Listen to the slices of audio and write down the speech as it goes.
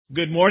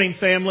Good morning,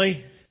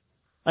 family.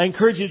 I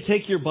encourage you to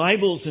take your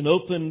Bibles and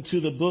open to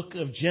the book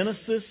of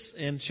Genesis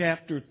and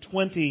chapter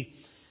 20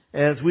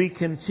 as we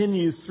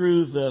continue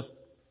through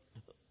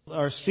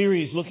our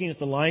series looking at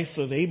the life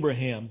of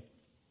Abraham.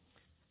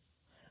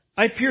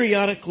 I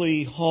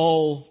periodically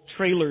haul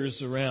trailers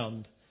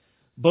around.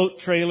 Boat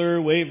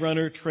trailer, wave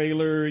runner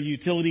trailer,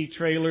 utility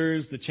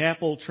trailers, the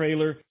chapel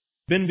trailer.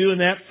 Been doing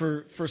that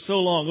for so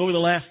long. Over the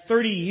last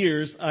 30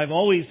 years, I've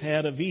always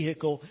had a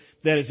vehicle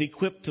that is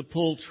equipped to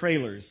pull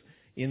trailers.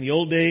 In the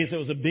old days, it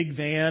was a big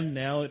van.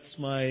 Now it's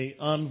my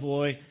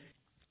Envoy.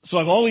 So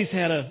I've always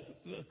had a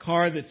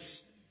car that's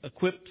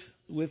equipped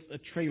with a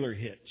trailer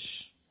hitch.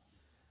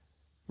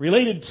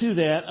 Related to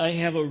that,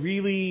 I have a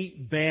really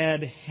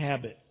bad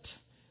habit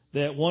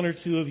that one or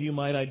two of you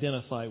might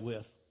identify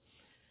with.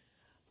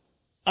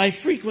 I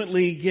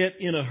frequently get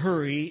in a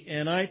hurry,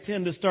 and I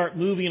tend to start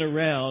moving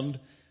around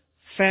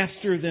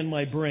faster than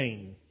my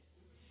brain.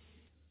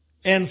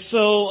 And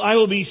so I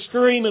will be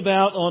scurrying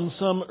about on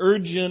some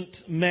urgent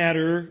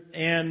matter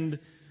and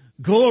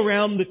go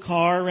around the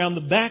car, around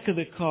the back of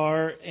the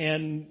car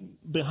and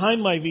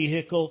behind my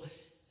vehicle.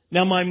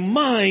 Now my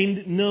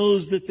mind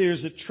knows that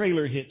there's a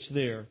trailer hitch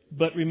there,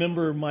 but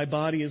remember my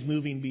body is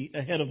moving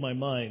ahead of my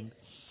mind.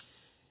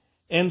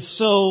 And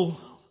so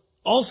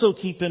also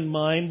keep in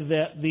mind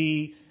that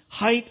the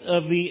height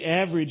of the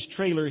average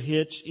trailer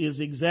hitch is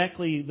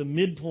exactly the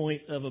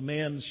midpoint of a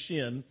man's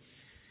shin.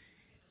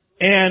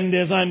 And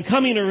as I'm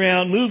coming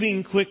around,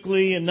 moving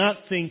quickly and not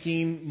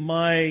thinking,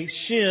 my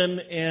shin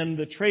and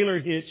the trailer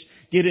hitch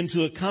get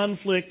into a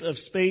conflict of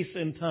space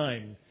and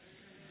time.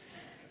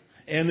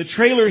 And the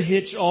trailer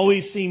hitch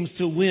always seems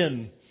to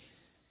win.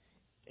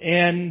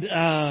 And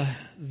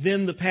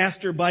then the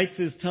pastor bites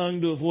his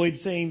tongue to avoid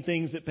saying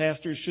things that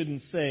pastors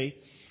shouldn't say.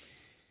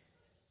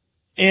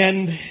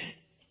 And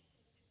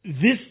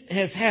this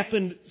has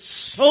happened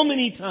so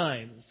many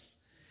times.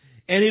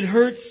 And it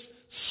hurts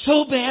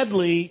so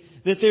badly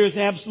that there is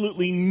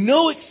absolutely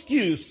no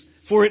excuse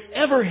for it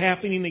ever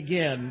happening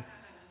again.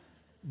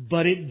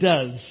 But it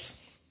does.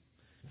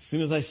 As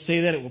soon as I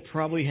say that, it will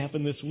probably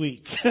happen this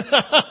week.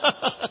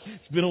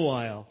 It's been a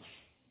while.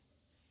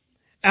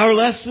 Our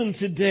lesson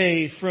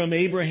today from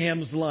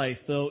Abraham's life,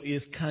 though,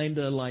 is kind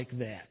of like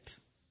that.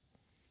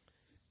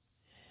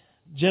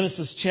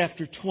 Genesis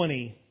chapter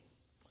 20.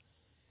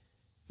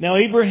 Now,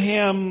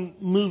 Abraham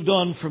moved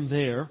on from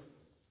there.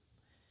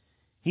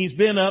 He's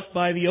been up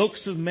by the Oaks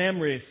of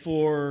Mamre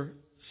for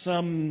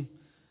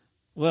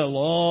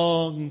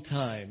long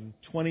time,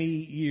 20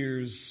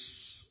 years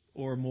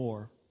or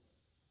more.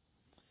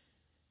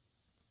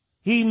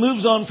 He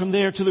moves on from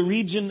there to the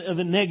region of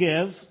the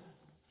Negev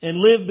and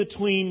lived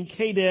between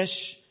Kadesh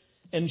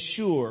and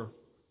Shur.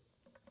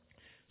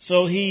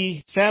 So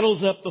he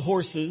saddles up the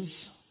horses,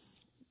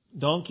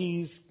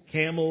 donkeys,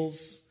 camels,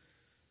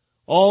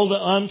 all the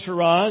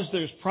entourage.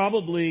 There's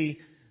probably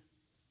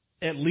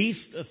at least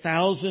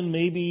 1,000,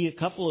 maybe a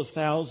couple of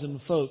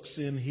thousand folks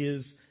in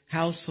his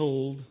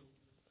household.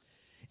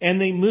 And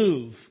they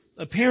move.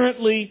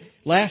 Apparently,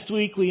 last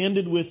week we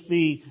ended with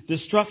the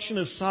destruction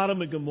of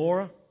Sodom and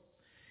Gomorrah.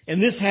 And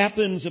this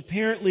happens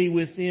apparently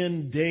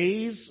within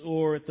days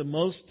or at the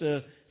most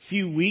a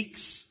few weeks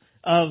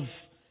of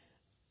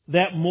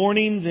that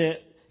morning that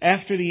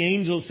after the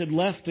angels had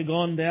left to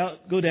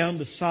go down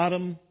to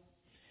Sodom.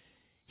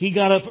 He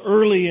got up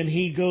early and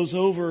he goes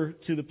over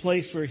to the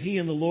place where he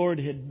and the Lord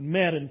had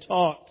met and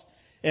talked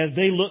as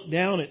they looked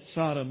down at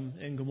Sodom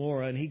and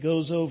Gomorrah. And he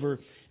goes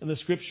over, and the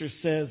Scripture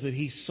says that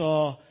he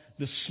saw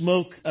the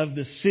smoke of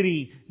the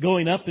city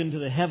going up into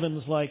the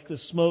heavens like the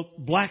smoke,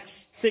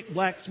 thick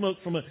black smoke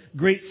from a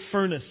great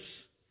furnace.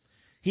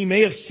 He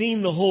may have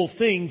seen the whole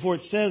thing, for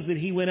it says that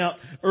he went out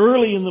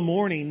early in the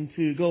morning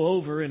to go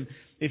over. And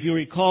if you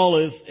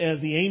recall, as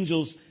the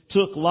angels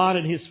took Lot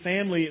and his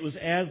family, it was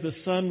as the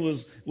sun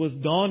was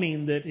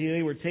dawning that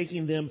they were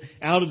taking them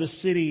out of the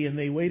city, and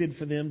they waited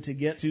for them to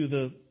get to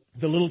the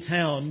little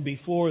town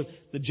before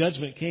the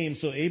judgment came.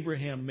 So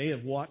Abraham may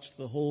have watched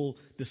the whole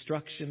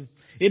destruction.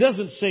 It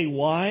doesn't say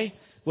why,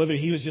 whether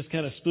he was just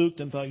kind of spooked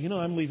and thought,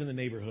 I'm leaving the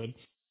neighborhood,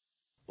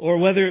 or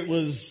whether it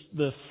was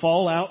the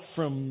fallout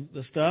from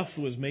the stuff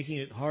was making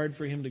it hard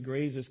for him to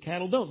graze his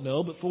cattle. Don't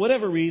know, but for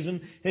whatever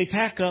reason, they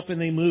pack up and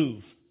they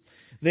move.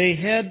 They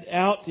head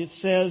out, it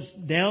says,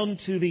 down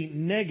to the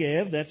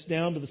Negev, that's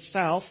down to the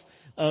south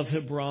of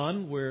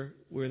Hebron, where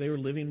they were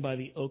living by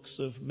the Oaks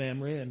of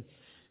Mamre, and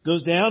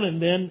goes down, and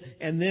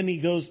then he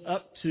goes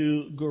up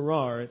to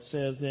Gerar. It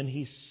says then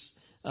he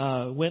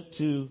went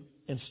to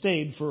and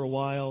stayed for a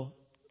while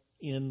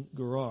in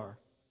Gerar.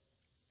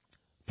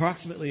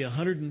 Approximately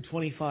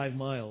 125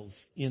 miles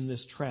in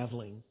this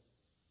traveling.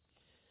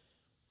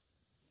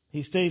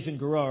 He stays in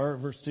Gerar,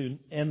 verse 2,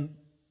 and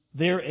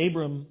there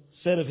Abram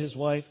said of his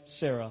wife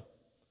Sarah,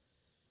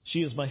 "She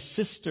is my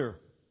sister."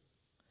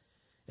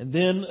 And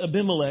then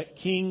Abimelech,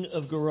 king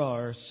of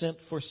Gerar, sent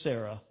for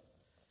Sarah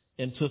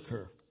and took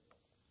her.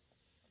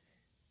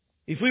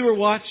 If we were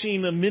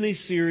watching a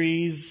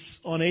mini-series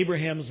on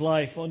Abraham's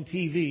life on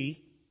TV,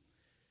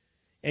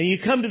 and you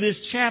come to this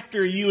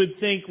chapter, you would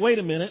think, wait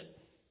a minute,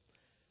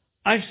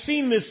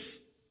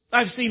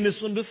 I've seen this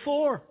one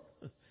before.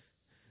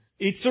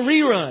 It's a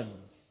rerun.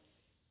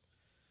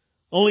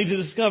 Only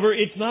to discover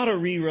it's not a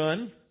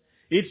rerun.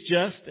 It's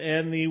just,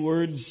 and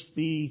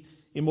the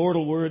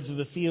immortal words of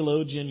the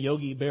theologian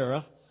Yogi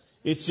Berra,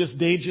 it's just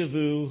deja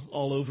vu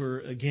all over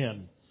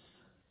again.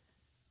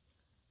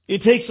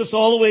 It takes us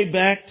all the way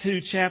back to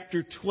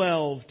chapter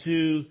 12,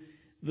 to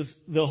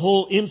the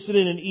whole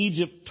incident in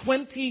Egypt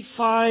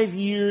 25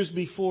 years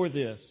before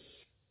this,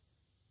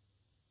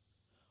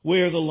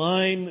 where the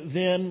line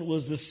then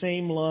was the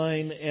same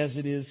line as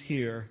it is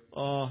here.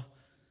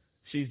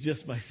 She's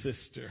just my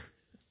sister.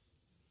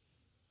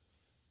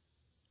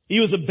 It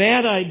was a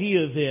bad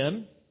idea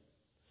then.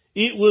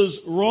 It was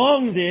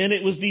wrong then.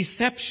 It was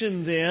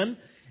deception then.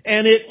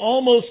 And it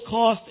almost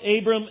cost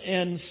Abram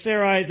and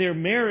Sarai their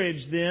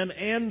marriage then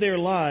and their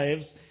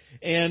lives.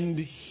 And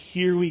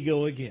here we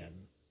go again.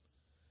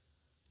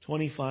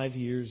 25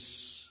 years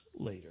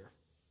later.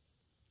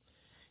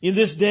 In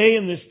this day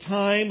and this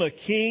time, a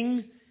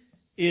king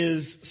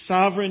is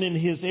sovereign in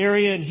his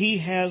area, and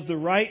he has the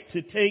right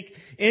to take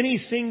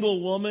any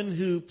single woman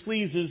who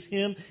pleases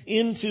him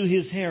into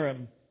his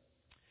harem.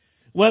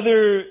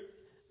 Whether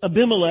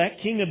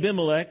King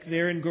Abimelech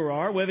there in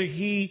Gerar, whether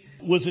he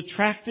was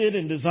attracted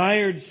and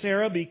desired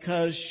Sarah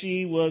because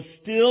she was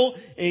still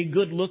a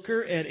good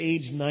looker at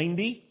age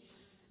 90.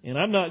 And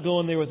I'm not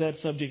going there with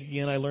that subject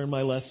again. I learned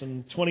my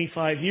lesson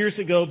 25 years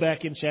ago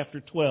back in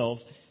chapter 12.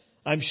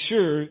 I'm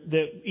sure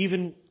that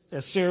even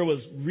as Sarah was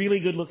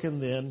really good looking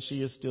then, she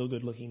is still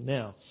good looking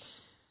now.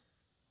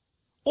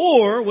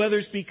 Or whether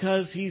it's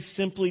because he's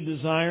simply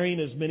desiring,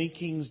 as many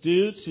kings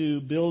do,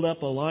 to build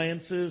up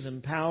alliances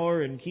and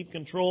power and keep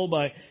control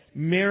by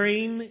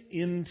marrying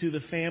into the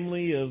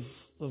family of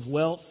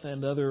wealth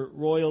and other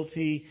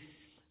royalty.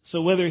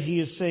 So whether he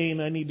is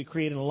saying, I need to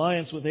create an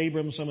alliance with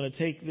Abram, so I'm going to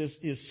take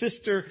his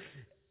sister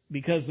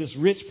because this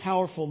rich,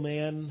 powerful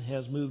man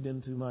has moved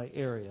into my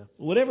area.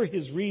 Whatever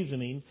his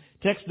reasoning,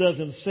 text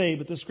doesn't say,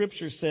 but the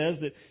scripture says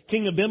that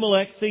King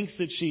Abimelech thinks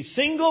that she's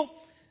single,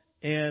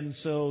 and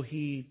so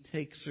he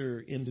takes her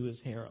into his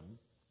harem.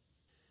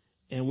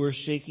 And we're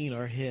shaking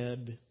our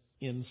head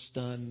in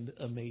stunned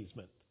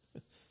amazement.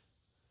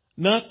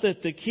 Not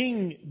that the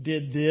king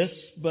did this,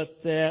 but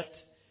that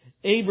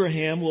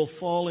Abraham will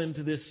fall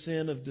into this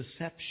sin of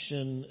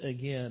deception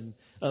again,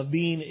 of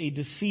being a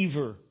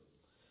deceiver,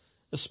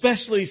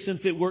 especially since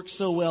it worked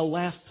so well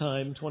last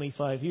time,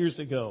 25 years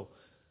ago.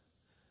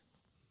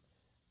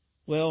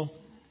 Well,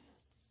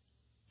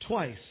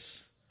 twice,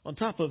 on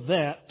top of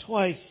that,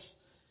 twice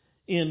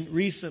in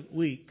recent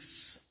weeks,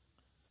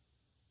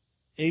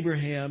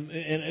 Abraham,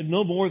 and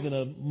no more than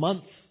a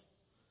month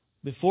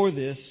before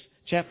this,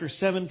 chapter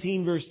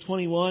 17 verse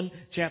 21,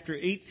 chapter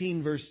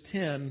 18 verse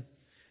 10,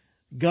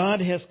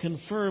 God has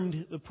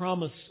confirmed the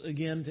promise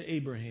again to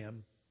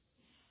Abraham.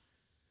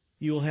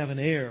 You will have an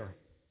heir,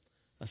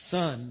 a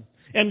son.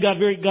 And God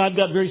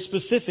got very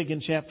specific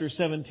in chapter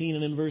 17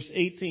 and in verse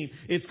 18.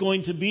 It's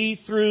going to be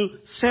through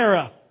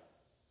Sarah.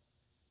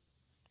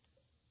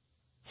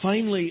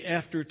 Finally,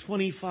 after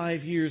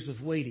 25 years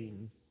of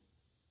waiting,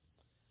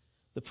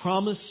 the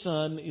promised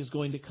son is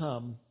going to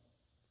come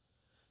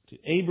to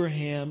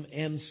Abraham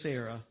and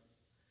Sarah,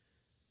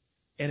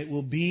 and it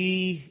will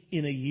be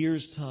in a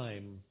year's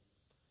time.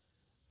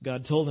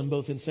 God told them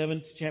both in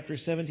chapter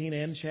 17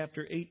 and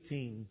chapter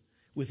 18,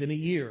 within a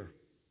year.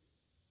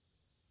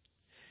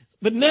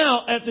 But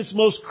now, at this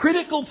most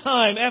critical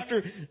time,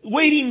 after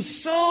waiting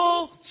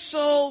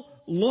so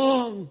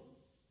long,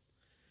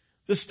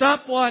 the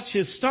stopwatch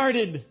has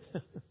started.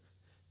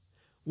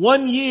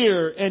 1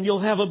 year and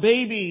you'll have a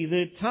baby.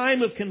 The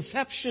time of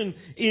conception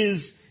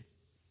is,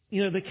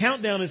 the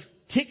countdown is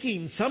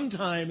ticking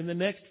sometime in the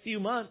next few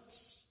months.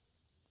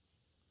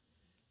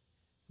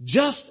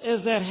 Just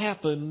as that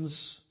happens,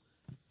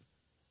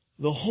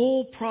 the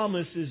whole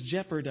promise is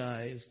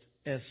jeopardized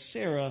as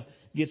Sarah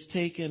gets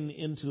taken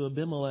into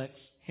Abimelech's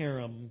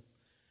harem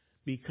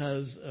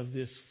because of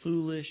this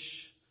foolish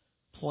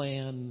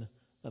plan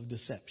of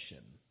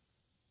deception.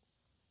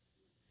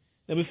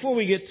 Now, before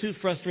we get too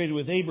frustrated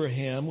with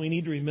Abraham, we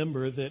need to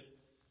remember that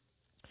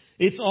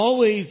it's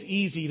always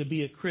easy to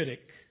be a critic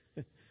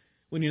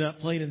when you're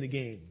not playing in the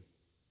game.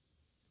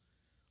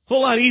 A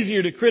whole lot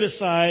easier to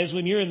criticize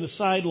when you're in the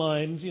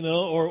sidelines,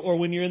 or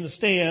when you're in the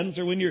stands,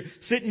 or when you're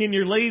sitting in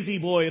your lazy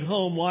boy at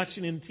home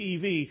watching in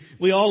TV.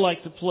 We all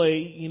like to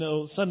play,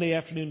 Sunday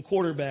afternoon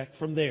quarterback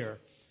from there.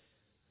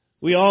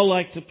 We all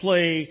like to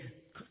play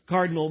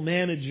cardinal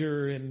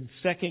manager and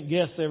second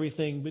guess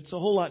everything, but it's a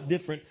whole lot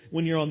different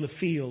when you're on the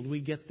field. We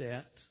get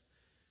that.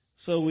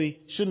 So we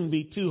shouldn't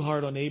be too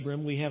hard on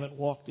Abram. We haven't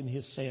walked in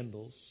his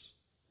sandals.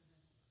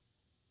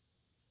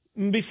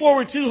 Before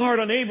we're too hard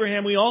on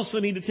Abraham, we also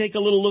need to take a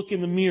little look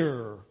in the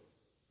mirror.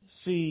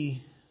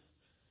 See,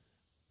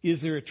 is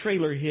there a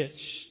trailer hitch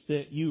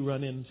that you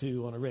run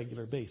into on a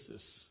regular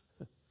basis?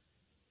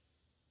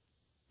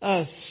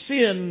 A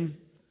sin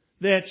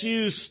that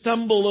you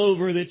stumble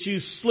over, that you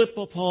slip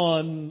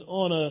upon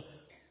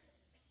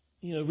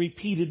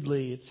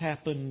repeatedly. It's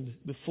happened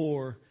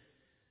before,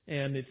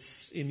 and it's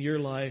in your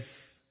life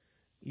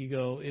you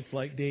go, it's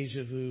like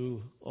deja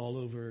vu all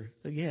over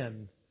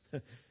again.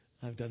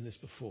 I've done this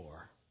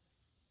before.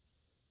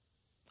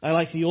 I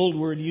like the old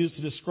word used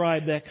to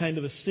describe that kind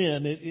of a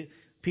sin.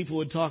 People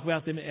would talk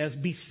about them as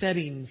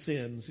besetting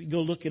sins. You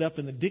go look it up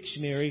in the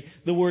dictionary.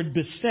 The word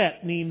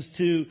beset means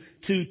to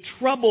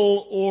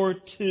trouble or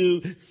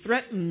to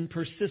threaten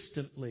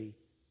persistently.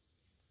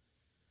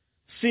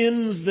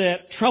 Sins that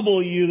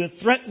trouble you,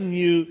 that threaten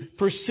you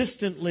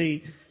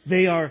persistently,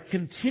 they are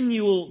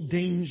continual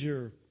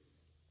danger.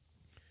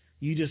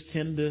 You just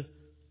tend to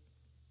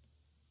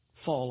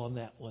fall on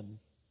that one.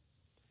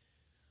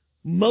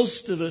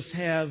 Most of us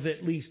have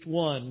at least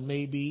one,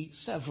 maybe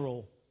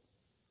several.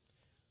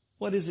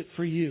 What is it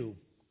for you?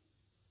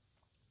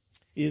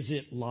 Is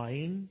it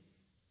lying?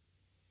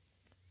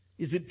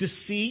 Is it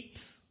deceit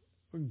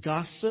or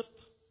gossip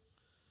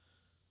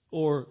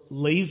or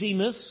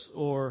laziness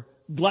or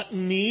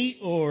gluttony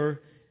or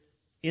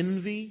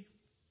envy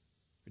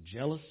or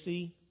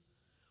jealousy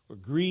or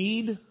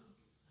greed?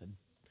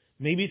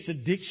 Maybe it's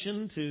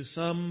addiction to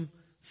some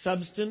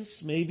substance.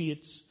 Maybe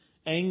it's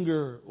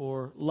anger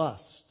or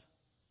lust.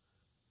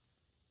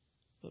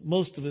 But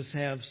most of us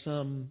have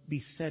some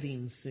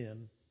besetting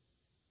sin.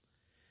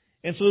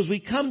 And so as we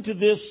come to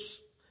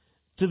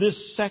this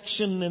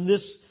section and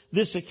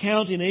this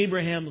account in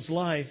Abraham's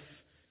life,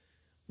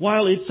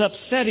 while it's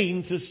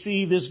upsetting to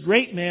see this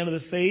great man of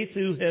the faith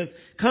who has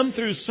come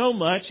through so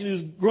much and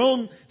who's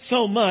grown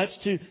so much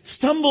to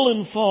stumble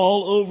and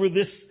fall over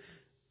this,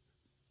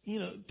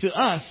 to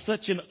us,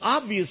 such an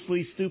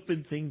obviously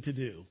stupid thing to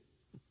do.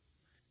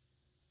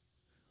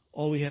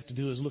 All we have to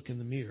do is look in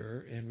the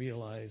mirror and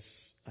realize,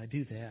 I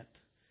do that.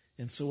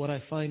 And so what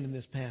I find in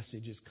this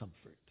passage is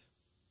comfort.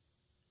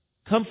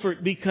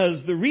 Comfort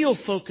because the real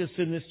focus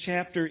in this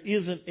chapter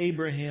isn't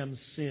Abraham's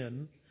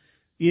sin.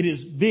 It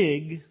is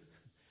big.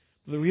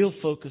 The real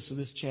focus of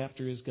this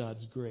chapter is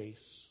God's grace.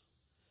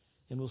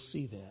 And we'll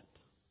see that.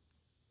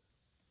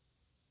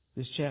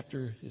 This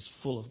chapter is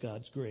full of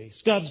God's grace.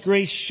 God's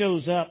grace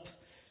shows up.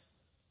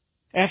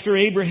 After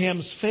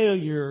Abraham's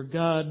failure,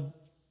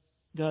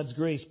 God's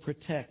grace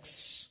protects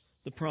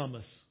the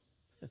promise.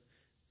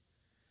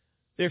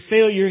 Their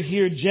failure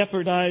here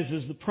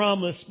jeopardizes the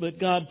promise, but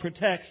God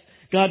protects.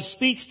 God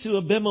speaks to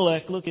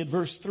Abimelech. Look at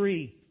verse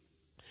 3.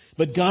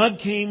 But God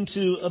came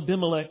to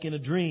Abimelech in a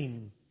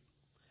dream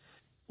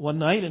one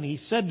night, and He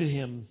said to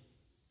him,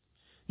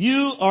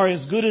 "You are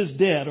as good as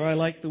dead," or I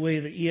like the way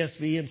the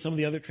ESV and some of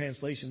the other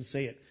translations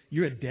say it,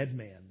 "You're a dead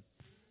man."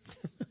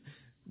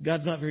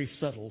 God's not very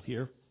subtle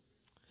here.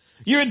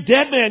 "You're a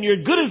dead man,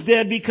 you're good as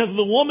dead because of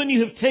the woman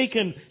you have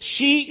taken.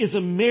 She is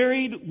a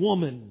married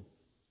woman."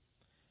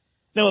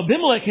 Now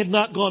Abimelech had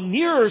not gone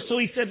near her, so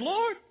he said,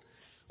 "Lord,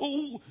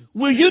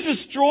 will you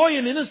destroy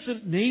an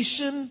innocent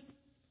nation?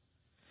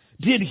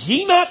 Did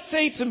he not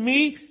say to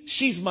me,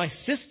 'She's my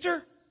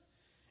sister'?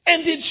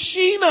 And did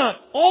she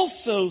not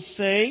also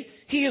say,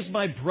 'He is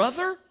my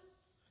brother'?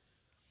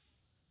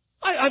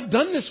 I've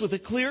done this with a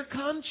clear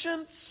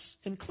conscience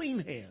and clean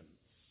hands."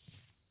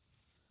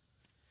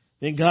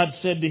 Then God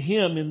said to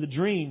him in the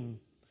dream,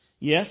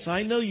 "Yes,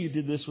 I know you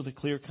did this with a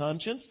clear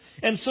conscience,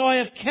 and so I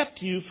have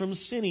kept you from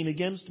sinning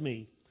against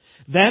me.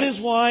 That is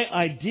why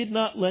I did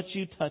not let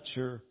you touch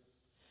her.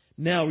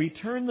 Now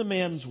return the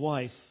man's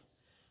wife,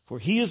 for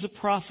he is a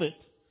prophet,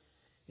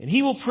 and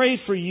he will pray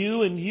for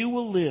you, and you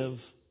will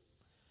live.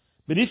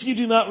 But if you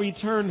do not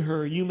return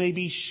her, you may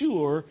be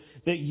sure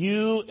that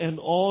you and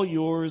all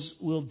yours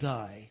will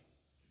die."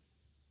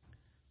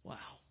 Wow.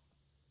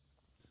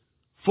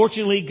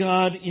 Fortunately,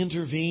 God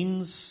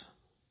intervenes.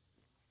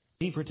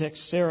 He protects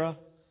Sarah.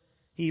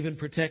 He even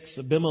protects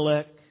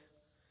Abimelech.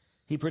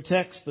 He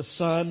protects the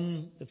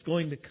son that's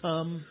going to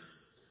come,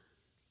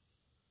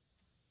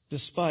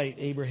 despite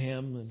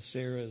Abraham and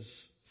Sarah's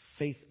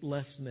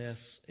faithlessness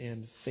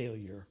and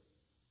failure.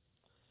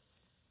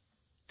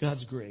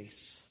 God's grace.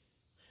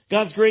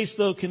 God's grace,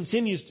 though,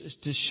 continues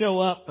to show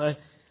up.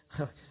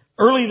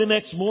 Early the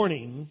next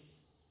morning,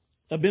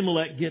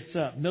 Abimelech gets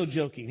up. No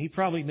joking. He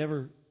probably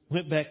never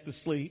went back to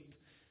sleep.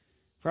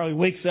 Probably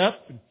wakes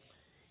up.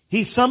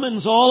 He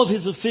summons all of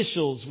his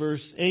officials,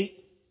 verse 8.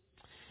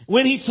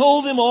 When he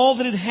told them all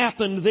that had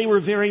happened, they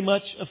were very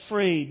much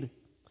afraid.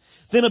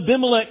 Then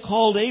Abimelech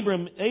called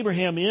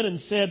Abraham in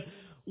and said,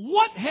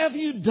 "What have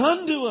you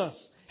done to us?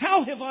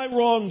 How have I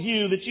wronged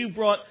you that you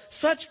brought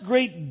such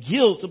great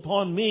guilt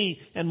upon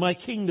me and my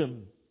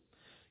kingdom?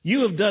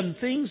 You have done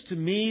things to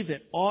me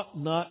that ought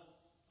not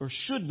or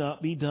should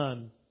not be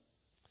done."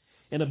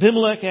 And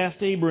Abimelech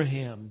asked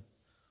Abraham,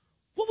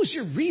 "What was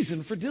your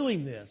reason for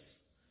doing this?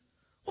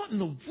 What in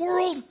the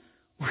world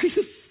were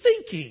you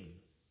thinking?"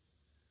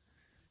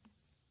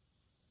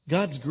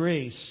 God's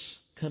grace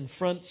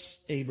confronts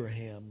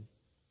Abraham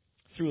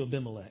through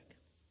Abimelech.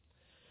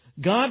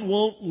 God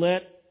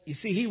won't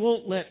He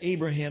won't let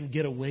Abraham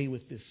get away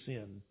with this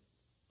sin.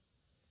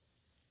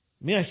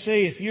 May I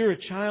say, if you're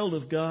a child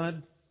of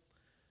God,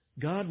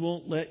 God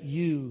won't let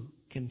you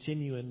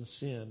continue in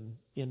sin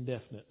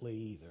indefinitely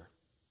either.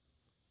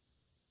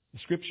 The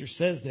Scripture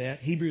says that.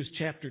 Hebrews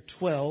chapter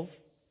 12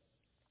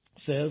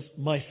 says,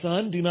 "My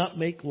son, do not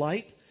make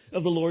light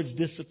of the Lord's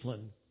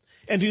discipline,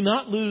 and do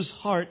not lose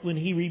heart when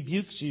He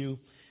rebukes you,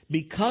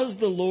 because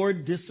the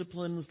Lord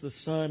disciplines the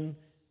son,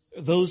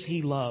 those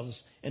He loves,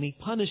 and He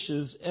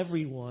punishes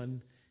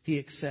everyone He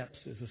accepts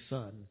as a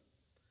son."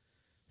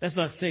 That's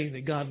not saying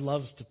that God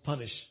loves to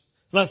punish.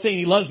 It's not saying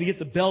He loves to get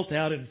the belt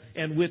out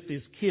and whip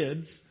His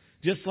kids.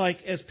 Just like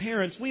as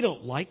parents, we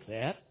don't like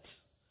that.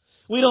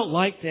 We don't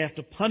like to have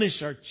to punish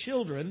our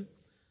children.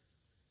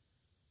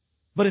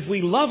 But if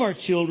we love our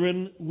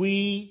children,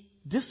 we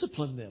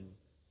discipline them.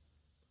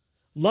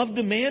 Love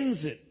demands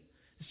it.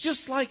 It's just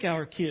like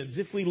our kids.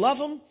 If we love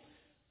them,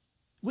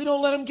 we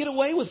don't let them get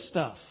away with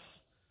stuff.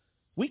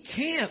 We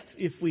can't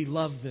if we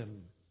love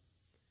them.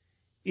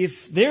 If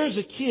there's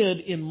a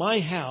kid in my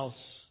house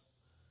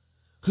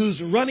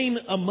who's running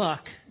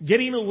amok,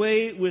 getting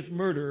away with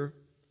murder,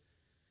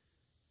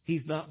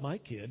 he's not my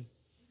kid.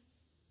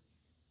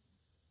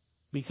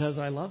 Because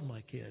I love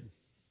my kid.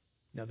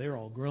 Now they're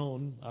all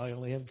grown. I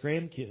only have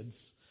grandkids.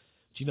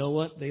 But you know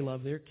what? They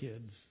love their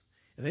kids.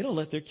 And they don't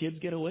let their kids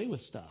get away with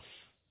stuff.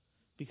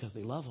 Because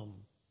they love them.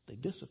 They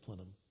discipline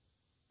them.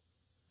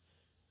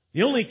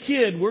 The only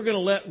kid we're going to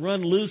let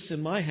run loose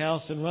in my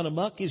house and run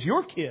amok is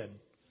your kid.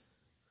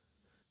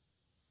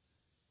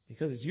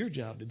 Because it's your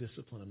job to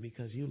discipline them.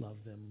 Because you love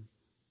them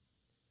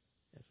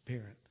as a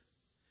parent.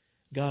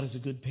 God is a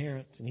good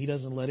parent. And He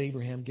doesn't let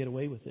Abraham get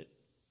away with it.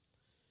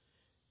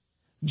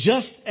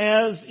 Just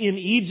as in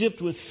Egypt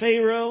with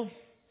Pharaoh,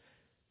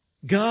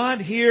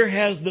 God here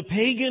has the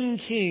pagan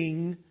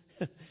king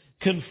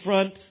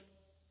confront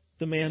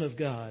the man of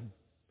God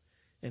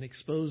and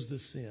expose the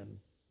sin.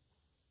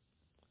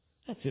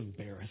 That's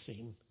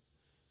embarrassing.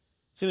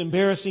 It's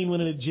embarrassing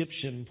when an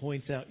Egyptian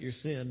points out your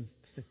sin.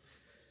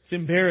 It's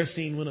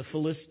embarrassing when a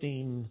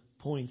Philistine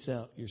points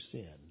out your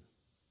sin.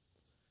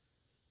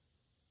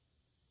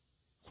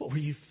 What were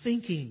you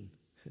thinking?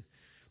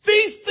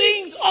 These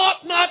things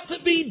ought not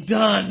to be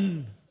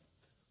done.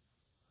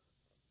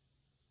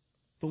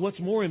 But what's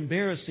more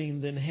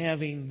embarrassing than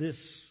having this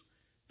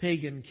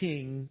pagan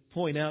king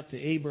point out to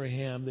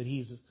Abraham that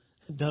he's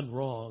done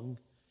wrong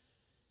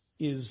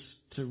is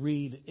to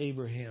read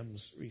Abraham's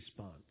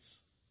response.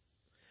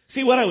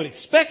 See, what I would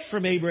expect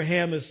from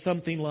Abraham is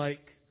something like,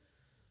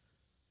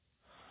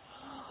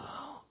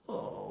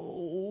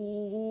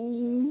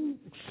 "Oh,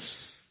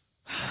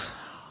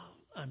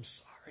 I'm sorry.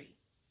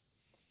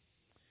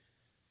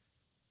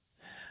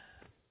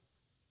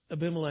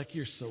 Abimelech,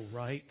 you're so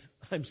right.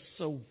 I'm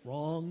so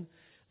wrong.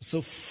 I'm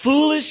so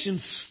foolish and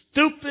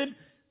stupid.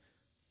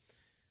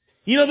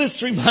 You know,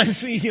 this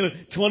reminds me,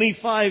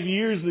 25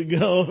 years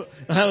ago,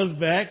 I was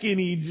back in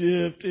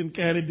Egypt and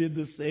kind of did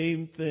the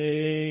same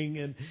thing.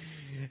 And,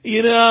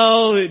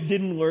 it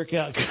didn't work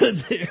out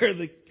good there.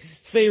 The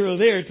Pharaoh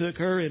there took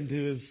her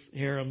into his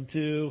harem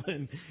too.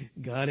 And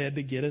God had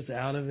to get us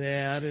out of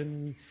that.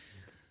 And,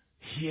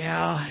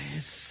 yeah,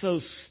 it's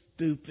so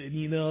stupid,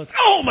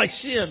 Oh, my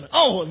shin.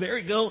 Oh, there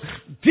we go.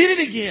 Did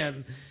it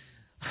again.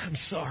 I'm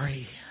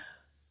sorry.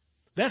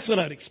 That's what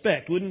I'd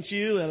expect, wouldn't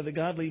you, out of the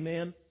godly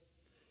man?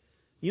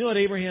 You know what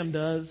Abraham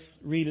does?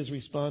 Read his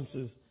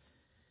responses.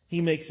 He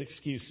makes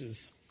excuses.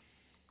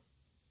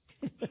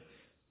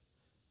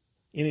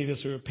 Any of us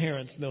who are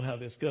parents know how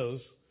this goes.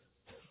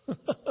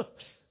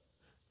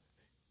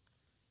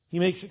 He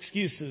makes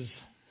excuses.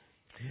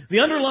 The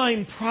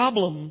underlying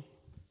problem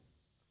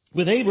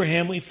with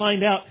Abraham, we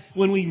find out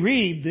when we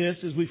read this,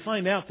 is we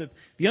find out that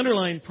the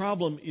underlying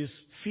problem is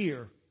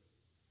fear.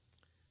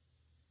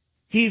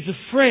 He's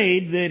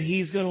afraid that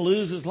he's going to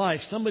lose his life.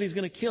 Somebody's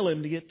going to kill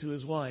him to get to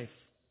his wife.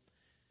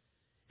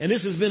 And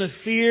this has been a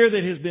fear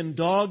that has been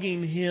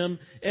dogging him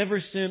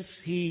ever since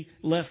he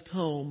left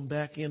home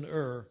back in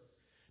Ur.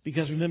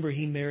 Because remember,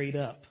 he married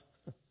up.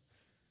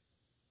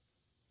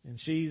 And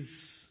she's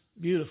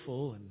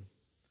beautiful, and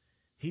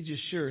he's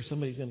just sure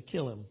somebody's going to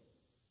kill him.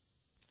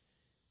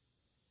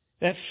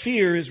 That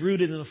fear is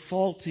rooted in a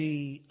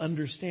faulty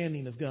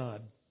understanding of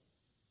God.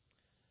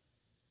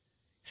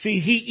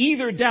 See, he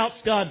either doubts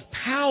God's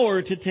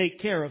power to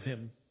take care of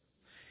him.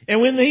 And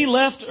when he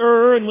left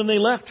Ur and when they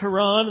left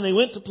Haran and they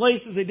went to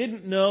places they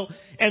didn't know,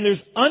 and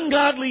there's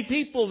ungodly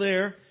people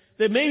there,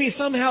 that maybe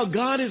somehow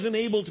God isn't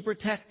able to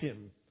protect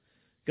him.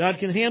 God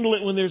can handle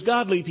it when there's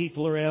godly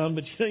people around,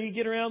 but you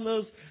get around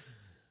those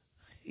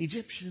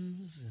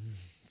Egyptians and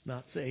it's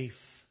not safe.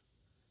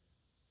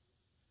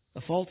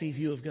 A faulty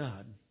view of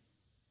God.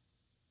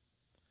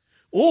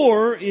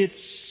 Or it's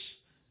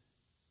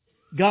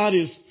God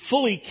is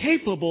fully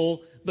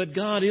capable, but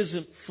God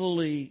isn't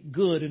fully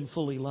good and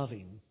fully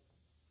loving.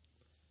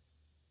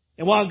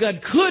 And while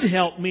God could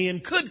help me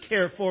and could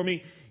care for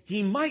me,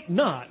 He might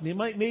not.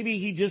 Maybe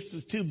He just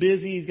is too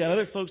busy. He's got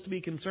other folks to be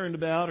concerned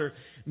about. Or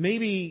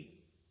maybe,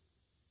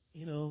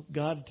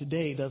 God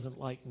today doesn't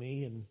like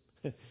me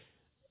and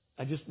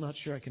I'm just not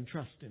sure I can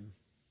trust Him.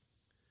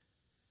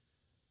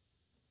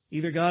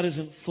 Either God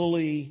isn't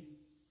fully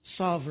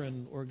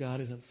sovereign or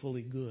God isn't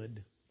fully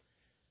good.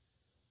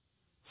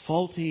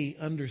 Faulty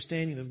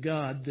understanding of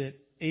God that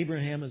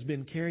Abraham has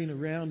been carrying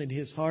around in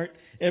his heart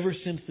ever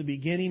since the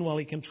beginning. While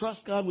he can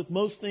trust God with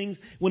most things,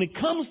 when it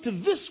comes to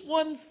this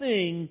one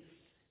thing,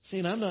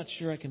 saying, I'm not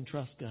sure I can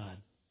trust God.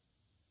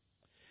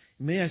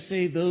 May I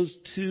say those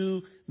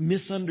two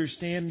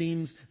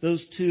misunderstandings,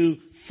 those two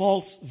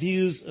false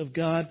views of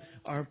God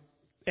are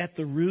at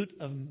the root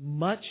of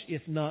much,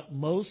 if not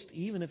most,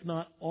 even if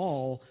not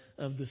all,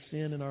 of the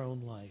sin in our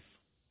own life.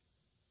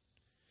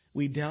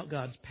 We doubt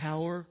God's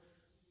power,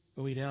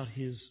 or we doubt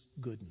His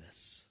goodness.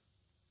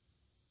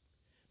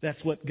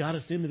 That's what got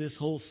us into this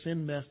whole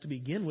sin mess to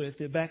begin with.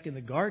 Back in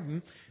the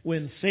garden,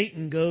 when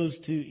Satan goes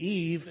to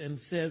Eve and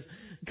says,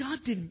 God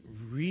didn't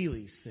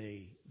really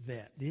say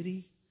that, did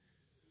He?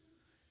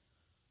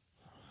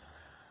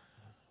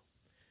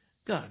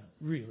 God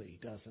really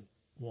doesn't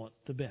want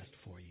the best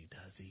for you,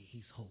 does He?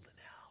 He's holding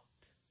out.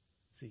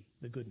 See,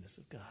 the goodness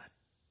of God.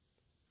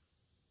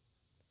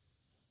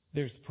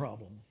 There's the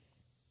problem.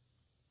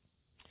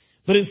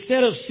 But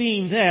instead of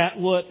seeing that,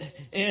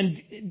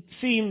 and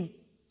seeing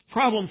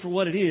problem for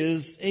what it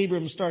is,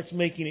 Abram starts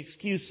making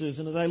excuses.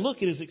 And as I look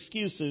at his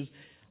excuses,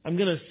 I'm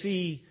going to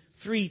see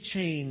three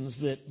chains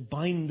that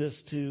bind us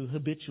to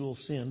habitual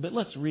sin. But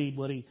let's read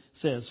what he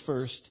says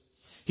first.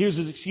 Here's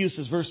his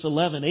excuses, verse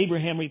 11.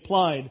 Abraham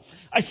replied,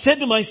 I said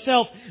to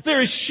myself,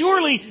 there is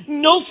surely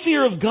no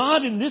fear of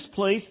God in this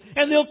place,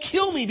 and they'll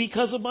kill me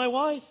because of my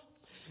wife.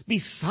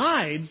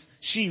 Besides,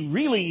 she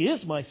really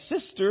is my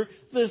sister,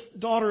 the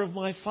daughter of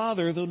my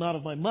father, though not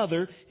of my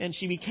mother, and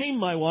she became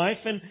my wife.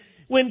 And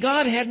when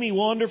God had me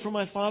wander from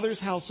my father's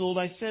household,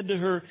 I said to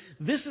her,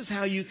 this is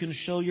how you can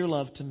show your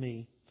love to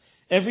me.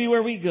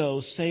 Everywhere we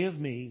go, say of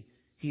me,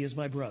 he is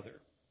my brother.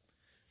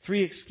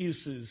 Three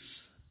excuses.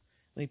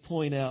 They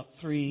point out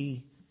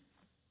three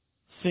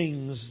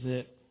things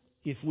that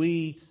if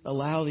we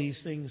allow these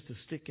things to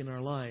stick in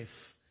our life,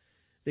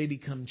 they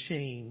become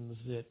chains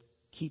that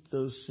keep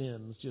those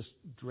sins just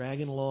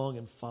dragging along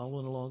and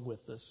following along with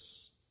us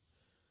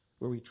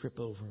where we trip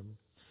over them.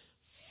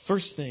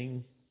 First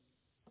thing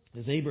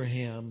is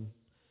Abraham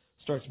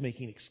starts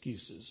making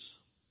excuses.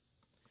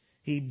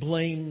 He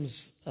blames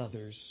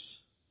others.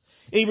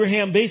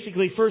 Abraham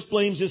basically first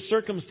blames his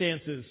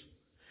circumstances.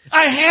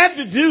 I had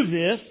to do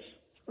this.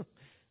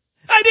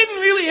 I didn't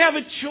really have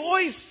a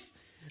choice.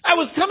 I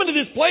was coming to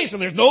this place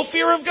and there's no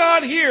fear of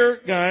God here,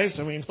 guys.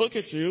 I mean, look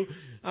at you.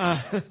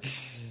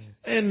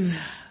 And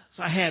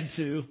so I had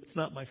to. It's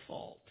not my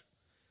fault.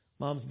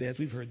 Moms, dads,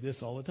 we've heard this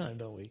all the time,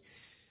 don't we?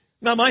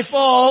 Not my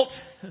fault.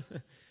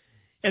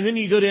 And then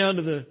you go down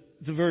to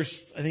the verse,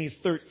 I think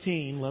it's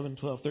 13, 11,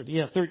 12, 13.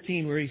 Yeah,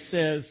 13, where he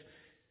says,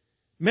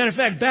 matter of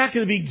fact, back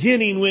in the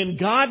beginning when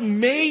God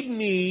made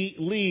me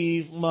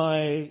leave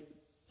my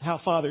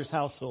father's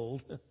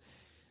household,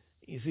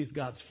 you see, it's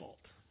God's fault.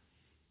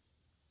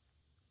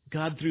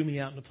 God threw me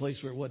out in a place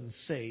where it wasn't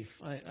safe.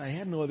 I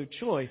had no other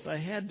choice.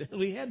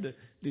 We had to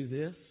do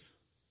this.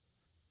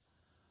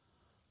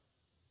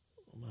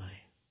 Oh my.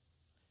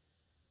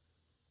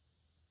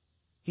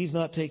 He's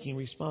not taking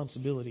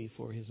responsibility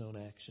for his own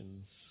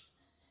actions.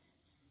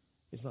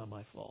 It's not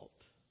my fault.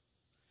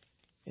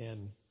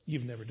 And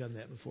you've never done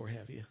that before,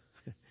 have you?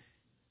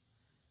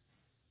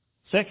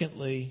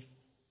 Secondly,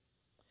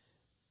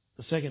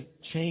 the second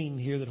chain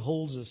here that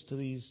holds us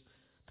to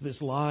this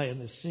lie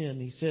and this sin,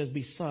 he says,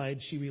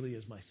 besides, she really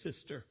is my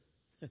sister.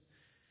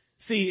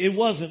 See, it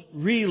wasn't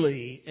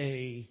really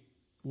a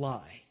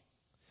lie.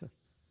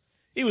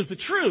 It was the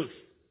truth.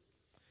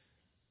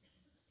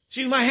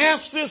 She's my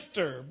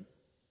half-sister.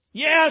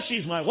 Yeah,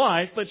 she's my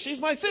wife, but she's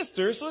my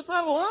sister, so it's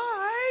not a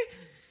lie.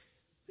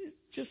 It's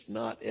just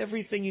not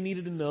everything you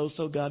needed to know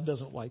so God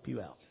doesn't wipe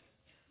you out.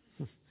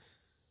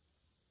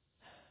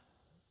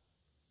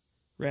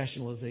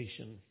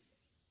 Rationalization.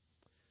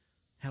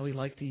 How we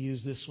like to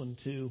use this one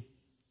too.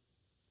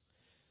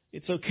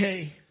 It's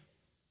okay.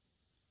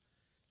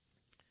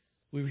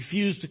 We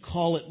refuse to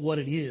call it what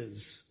it is.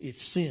 It's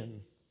sin.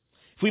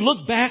 If we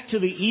look back to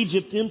the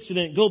Egypt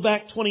incident, go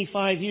back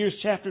 25 years,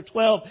 chapter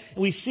 12,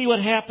 and we see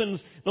what happens,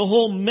 the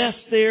whole mess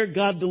there,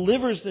 God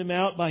delivers them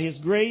out by His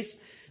grace.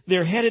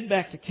 They're headed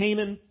back to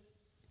Canaan.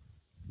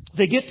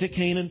 They get to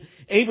Canaan.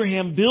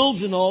 Abraham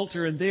builds an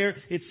altar, and there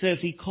it says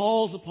he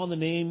calls upon the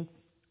name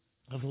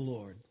of the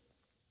Lord.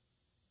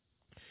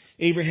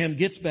 Abraham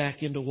gets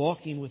back into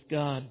walking with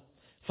God,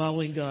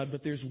 following God,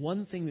 but there's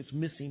one thing that's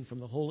missing from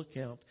the whole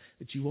account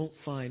that you won't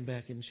find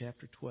back in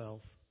chapter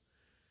 12.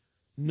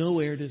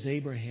 Nowhere does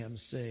Abraham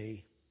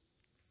say,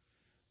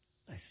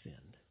 I sinned.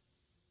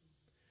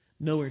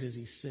 Nowhere does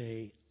he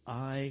say,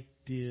 I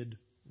did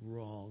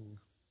wrong.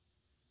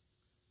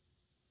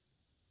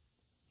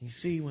 You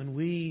see, when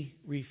we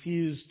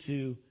refuse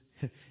to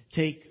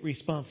take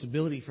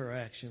responsibility for our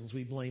actions,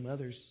 we blame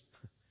others.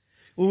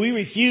 When we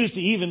refuse to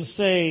even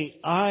say,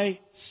 I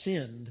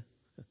sinned,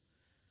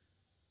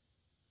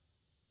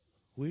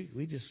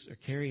 we just are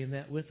carrying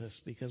that with us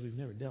because we've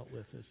never dealt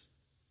with this.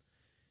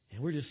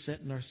 And we're just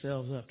setting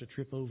ourselves up to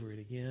trip over it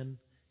again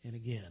and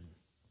again.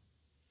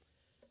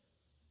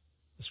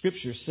 The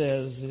Scripture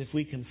says that if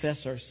we confess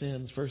our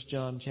sins, 1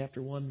 John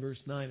chapter 1, verse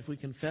 9, if we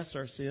confess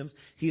our sins,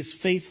 He is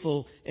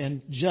faithful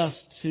and just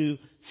to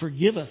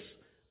forgive us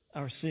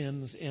our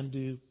sins and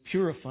to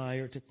purify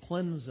or to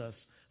cleanse us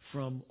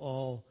from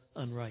all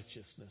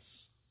unrighteousness.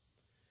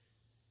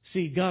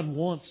 See, God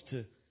wants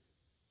to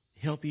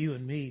help you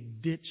and me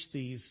ditch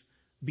these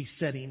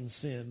besetting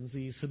sins,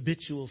 these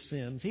habitual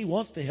sins. He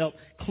wants to help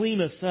clean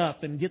us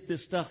up and get this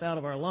stuff out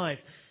of our life.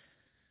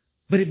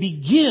 But it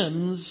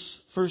begins,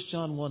 1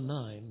 John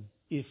 1:9,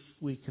 if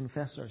we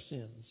confess our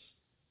sins.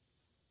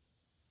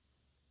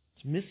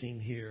 It's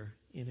missing here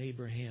in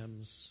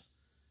Abraham's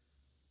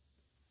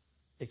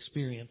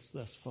experience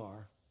thus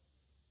far.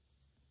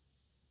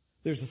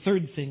 There's a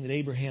third thing that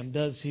Abraham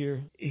does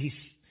here.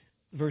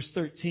 Verse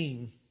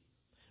 13,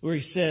 where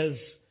he says,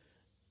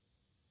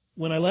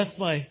 when I left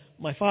my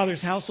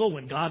father's household,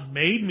 when God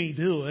made me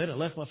do it, I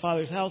left my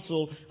father's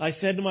household, I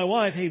said to my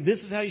wife, hey, this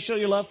is how you show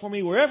your love for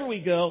me. Wherever we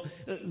go,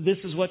 this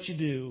is what you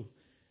do.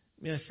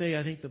 May I say,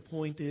 I think the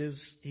point is,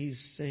 he's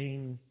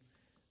saying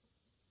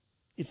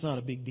it's not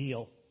a big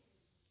deal.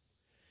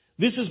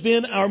 This has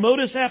been our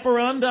modus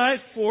operandi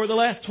for the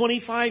last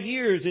 25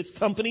 years. It's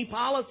company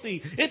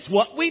policy. It's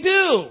what we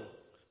do.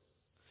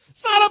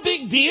 It's not a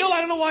big deal.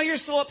 I don't know why you're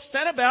so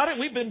upset about it.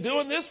 We've been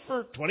doing this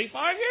for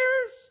 25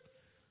 years.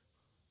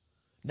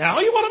 Now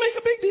you want to make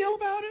a big deal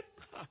about it?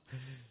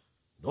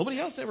 Nobody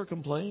else ever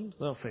complained.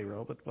 Well,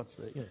 Pharaoh, but what's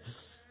the... You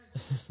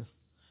know.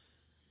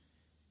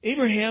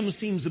 Abraham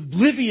seems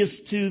oblivious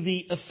to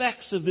the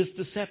effects of this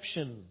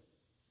deception.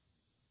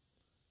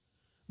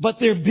 But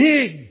they're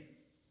big.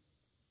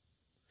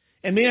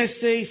 And may I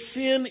say,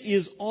 sin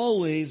is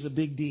always a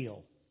big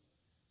deal.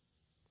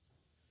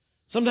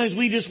 Sometimes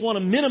we just want to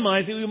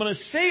minimize it. We want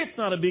to say it's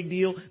not a big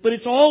deal, but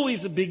it's always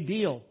a big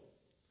deal.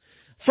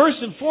 First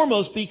and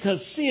foremost, because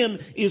sin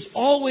is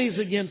always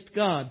against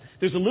God.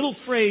 There's a little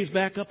phrase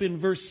back up in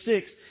verse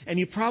 6, and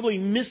you probably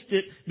missed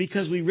it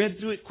because we read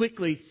through it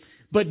quickly.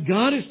 But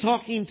God is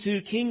talking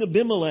to King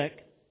Abimelech.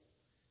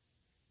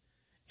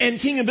 And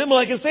King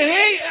Abimelech is saying,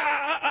 hey,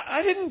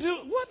 I didn't do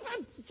what?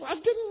 I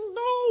didn't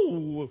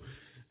know.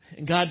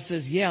 And God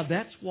says, yeah,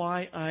 that's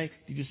why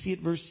did you see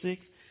it, verse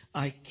 6?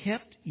 I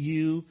kept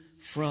you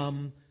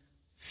from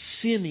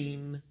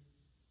sinning,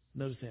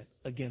 notice that,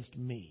 against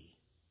me.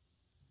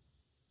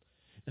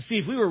 Now see,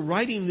 if we were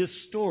writing this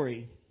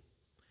story,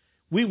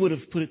 we would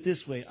have put it this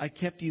way, I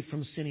kept you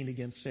from sinning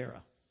against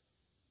Sarah.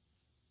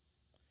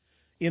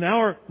 In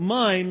our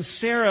minds,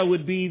 Sarah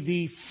would be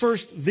the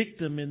first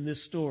victim in this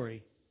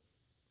story.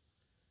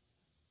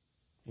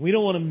 We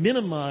don't want to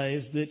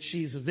minimize that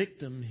she's a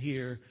victim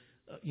here,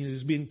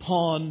 who's being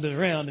pawned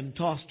around and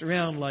tossed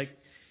around like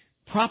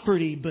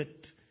property, but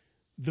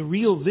the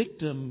real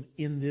victim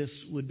in this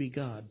would be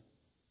God.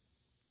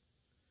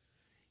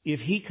 If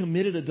he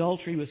committed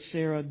adultery with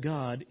Sarah,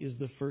 God is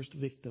the first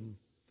victim.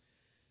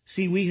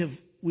 See,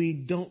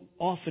 we don't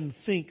often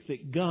think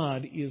that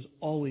God is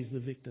always the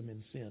victim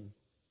in sin.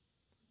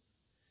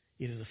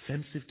 It is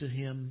offensive to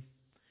Him.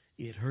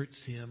 It hurts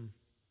Him.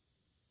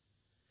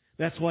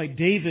 That's why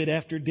David,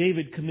 after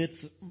David commits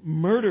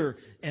murder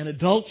and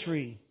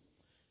adultery,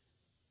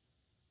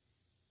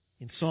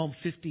 in Psalm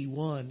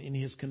 51, in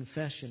his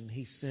confession,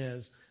 he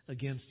says,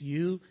 against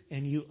you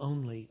and you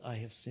only I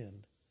have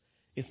sinned.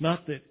 It's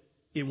not that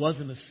it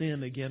wasn't a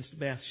sin against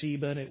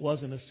Bathsheba and it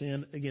wasn't a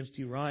sin against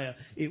Uriah.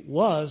 It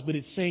was, but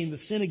it's saying the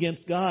sin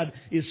against God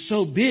is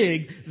so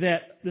big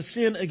that the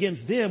sin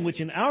against them, which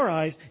in our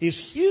eyes is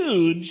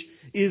huge,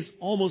 is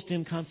almost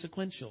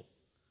inconsequential.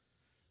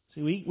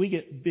 See, we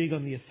get big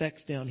on the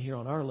effects down here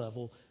on our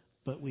level,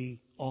 but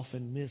we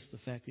often miss the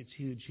fact it's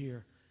huge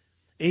here.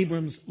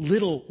 Abram's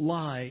little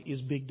lie is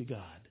big to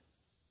God.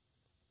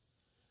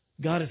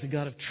 God is a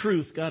God of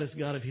truth. God is a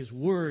God of His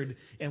Word.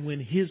 And when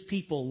His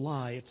people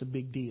lie, it's a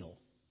big deal.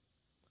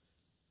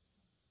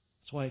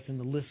 That's why it's in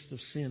the list of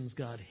sins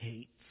God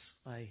hates.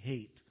 I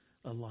hate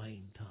a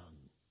lying tongue.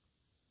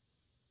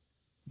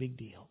 Big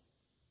deal.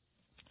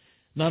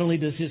 Not only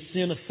does his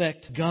sin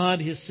affect God,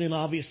 his sin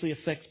obviously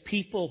affects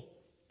people.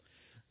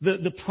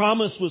 The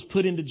promise was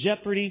put into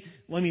jeopardy.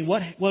 I mean,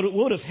 what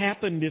would have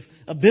happened if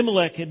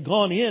Abimelech had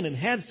gone in and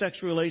had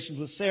sexual relations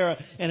with Sarah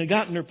and had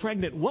gotten her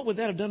pregnant? What would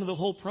that have done to the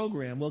whole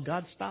program? Well,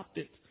 God stopped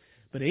it.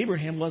 But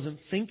Abraham wasn't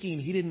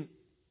thinking. He didn't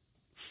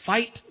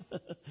fight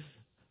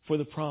for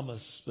the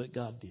promise, but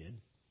God did.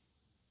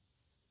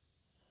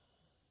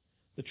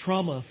 The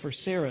trauma for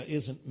Sarah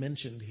isn't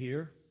mentioned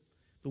here,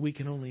 but we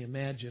can only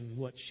imagine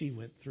what she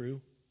went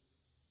through.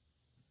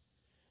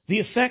 The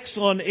effects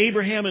on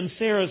Abraham and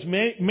Sarah's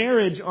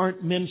marriage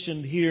aren't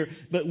mentioned here,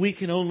 but we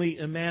can only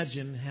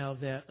imagine how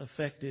that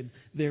affected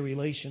their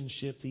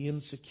relationship, the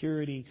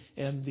insecurity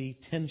and the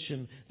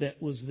tension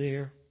that was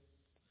there.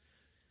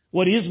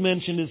 What is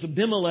mentioned is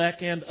Abimelech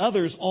and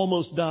others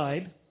almost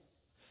died.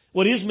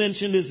 What is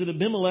mentioned is that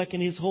Abimelech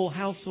and his whole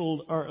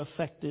household are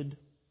affected.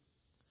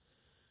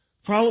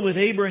 The problem with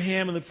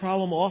Abraham and the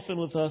problem often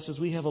with us is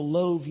we have a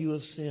low view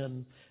of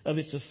sin, of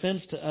its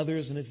offense to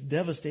others and its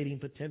devastating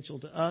potential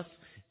to us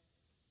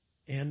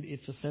and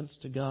its offense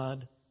to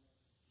God.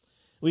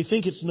 We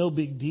think it's no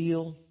big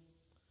deal,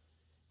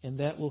 and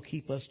that will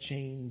keep us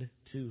chained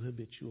to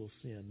habitual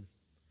sin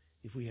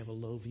if we have a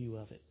low view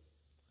of it.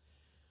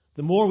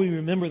 The more we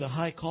remember the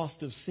high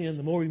cost of sin,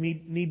 the more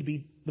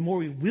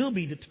we will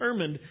be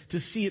determined to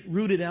see it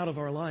rooted out of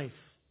our life.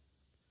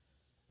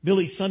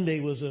 Billy Sunday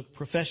was a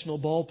professional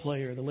ball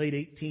player in the late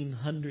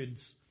 1800s.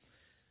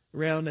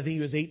 Around, I think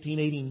it was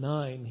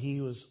 1889, he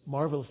was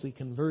marvelously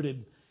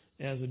converted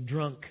as a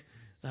drunk.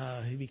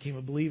 He became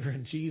a believer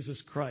in Jesus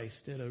Christ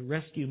at a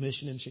rescue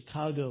mission in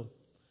Chicago.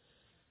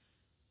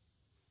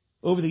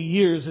 Over the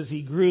years, as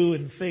he grew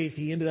in faith,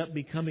 he ended up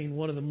becoming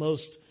one of the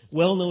most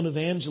well-known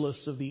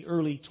evangelists of the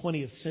early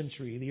 20th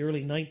century, the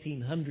early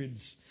 1900s.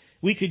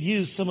 We could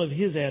use some of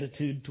his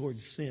attitude towards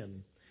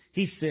sin.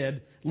 He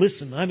said,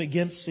 "Listen, I'm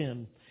against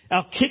sin.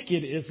 I'll kick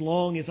it as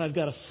long as I've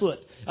got a foot.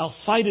 I'll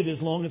fight it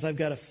as long as I've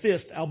got a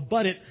fist. I'll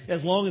butt it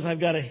as long as I've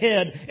got a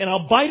head. And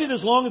I'll bite it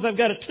as long as I've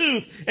got a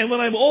tooth. And when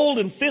I'm old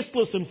and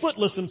fistless and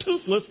footless and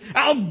toothless,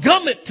 I'll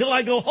gum it till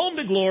I go home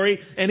to glory,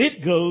 and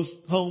it goes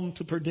home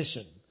to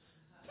perdition."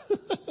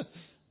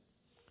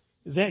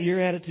 Is that your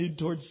attitude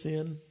towards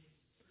sin?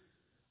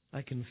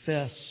 I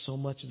confess so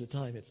much of the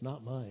time it's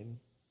not mine,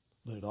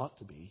 but it ought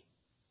to be.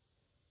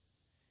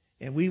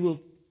 And we will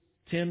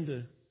tend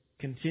to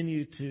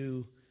continue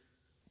to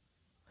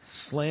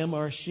slam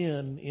our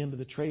shin into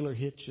the trailer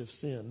hitch of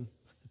sin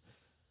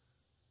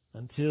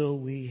until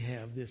we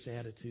have this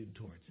attitude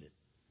towards it.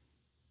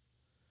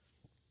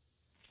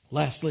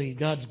 Lastly,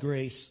 God's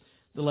grace.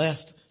 The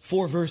last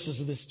 4 verses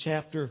of this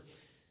chapter,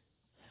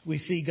 we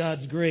see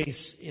God's grace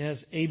as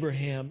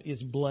Abraham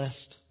is blessed.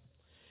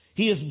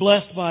 He is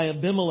blessed by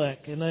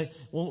Abimelech, and I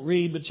won't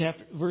read, but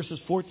verses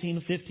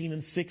 14, 15,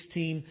 and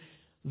 16,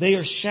 they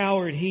are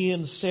showered, he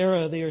and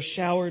Sarah, they are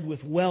showered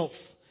with wealth.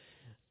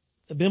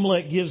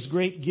 Abimelech gives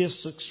great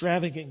gifts,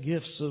 extravagant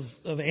gifts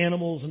of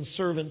animals and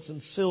servants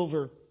and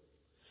silver.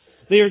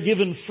 They are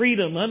given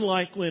freedom,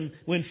 unlike when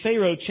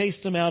Pharaoh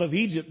chased them out of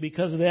Egypt.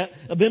 Because of that,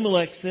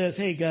 Abimelech says,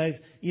 "Hey guys,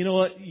 you know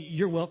what?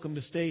 You're welcome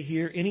to stay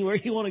here. Anywhere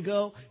you want to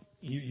go,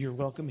 you're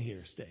welcome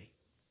here. Stay."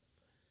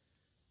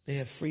 They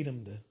have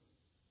freedom to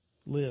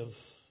live.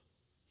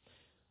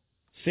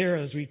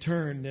 Sarah has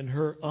returned and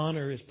her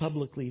honor is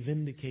publicly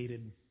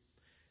vindicated.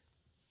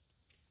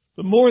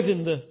 But more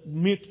than the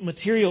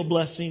material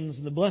blessings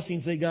and the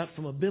blessings they got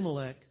from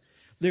Abimelech,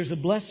 there's a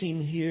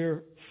blessing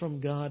here from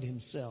God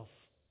Himself.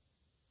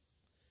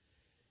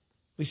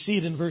 We see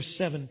it in verse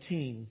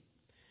 17.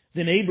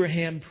 Then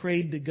Abraham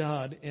prayed to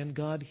God, and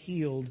God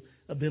healed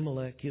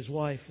Abimelech, his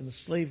wife, and the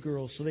slave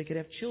girls so they could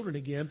have children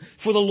again.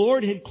 For the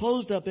Lord had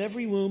closed up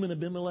every womb in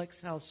Abimelech's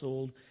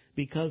household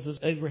because of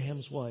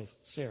Abraham's wife,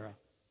 Sarah.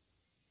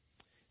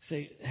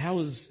 Say, how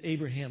is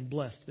Abraham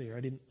blessed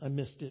there? I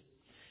missed it.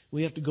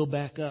 We have to go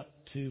back up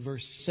to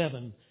verse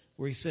 7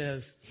 where he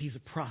says he's a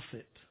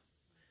prophet.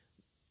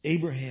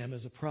 Abraham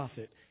is a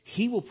prophet.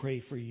 He will pray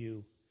for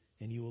you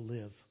and you will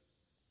live.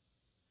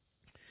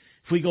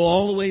 If we go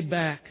all the way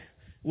back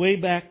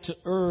to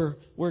Ur,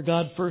 where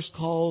God first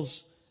calls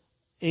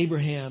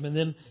Abraham, and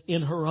then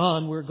in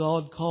Haran where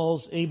God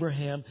calls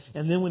Abraham,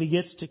 and then when he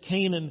gets to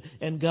Canaan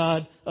and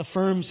God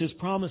affirms His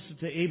promises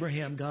to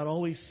Abraham, God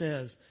always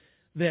says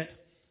that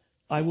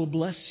I will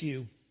bless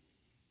you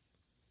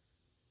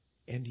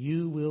and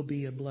you will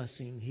be a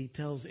blessing. He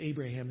tells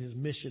Abraham his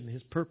mission,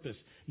 his purpose.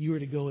 You are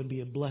to go and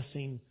be a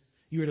blessing.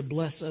 You are to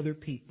bless other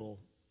people.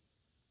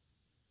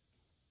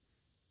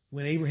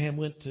 When Abraham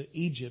went to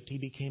Egypt, he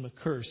became a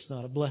curse,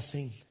 not a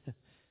blessing.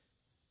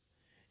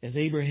 As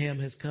Abraham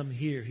has come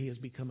here, he has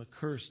become a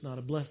curse, not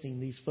a blessing.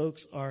 These folks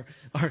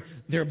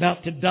they're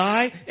about to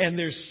die, and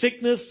there's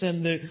sickness,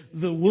 and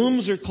the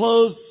wombs are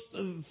closed.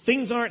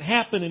 Things aren't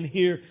happening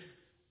here.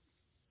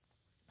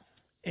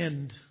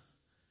 And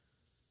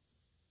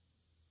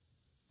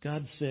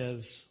God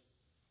says,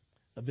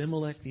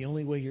 Abimelech, the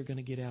only way you're going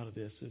to get out of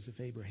this is if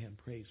Abraham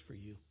prays for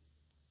you.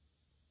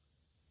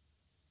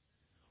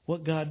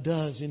 What God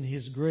does in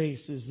His grace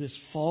is this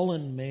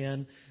fallen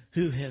man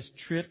who has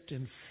tripped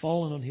and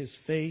fallen on his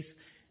face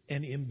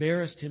and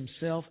embarrassed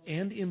himself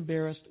and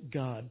embarrassed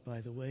God, by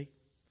the way,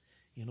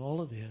 in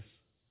all of this.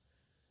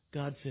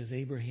 God says,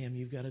 Abraham,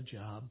 you've got a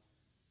job.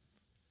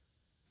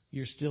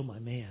 You're still my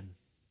man.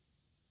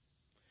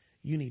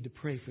 You need to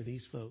pray for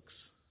these folks.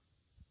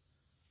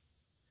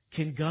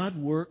 Can God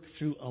work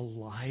through a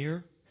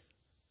liar?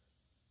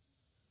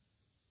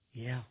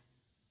 Yeah.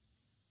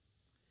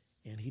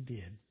 And He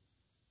did.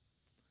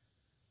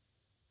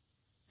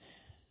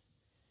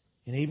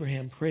 And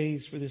Abraham prays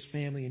for this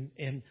family,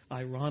 and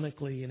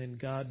ironically and in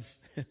God's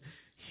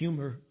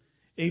humor,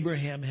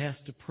 Abraham has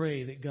to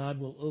pray that God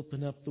will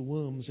open up the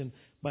wombs. And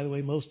by the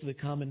way, most of the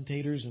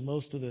commentators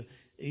and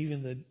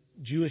even the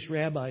Jewish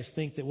rabbis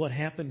think that what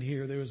happened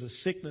here, there was a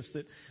sickness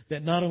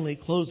that not only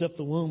closed up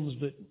the wombs,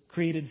 but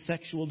created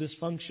sexual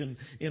dysfunction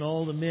in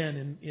all the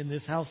men in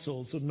this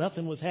household. So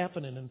nothing was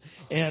happening.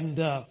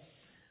 And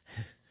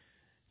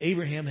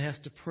Abraham has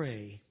to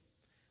pray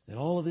that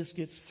all of this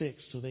gets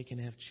fixed so they can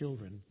have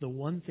children. The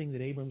one thing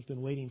that Abram's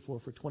been waiting for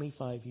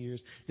 25 years,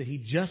 that he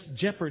just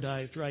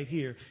jeopardized right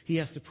here, he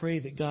has to pray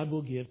that God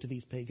will give to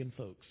these pagan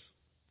folks.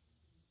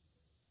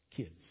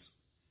 Kids.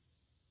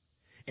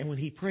 And when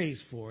he prays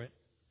for it,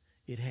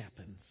 it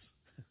happens.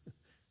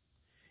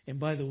 And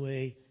by the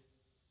way,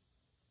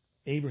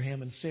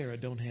 Abraham and Sarah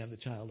don't have the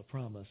child of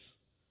promise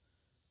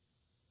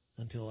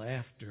until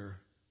after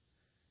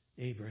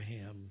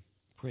Abraham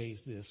prays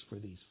this for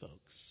these folks.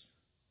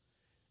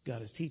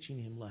 God is teaching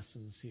him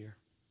lessons here.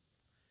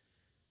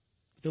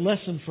 The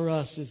lesson for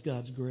us is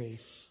God's grace.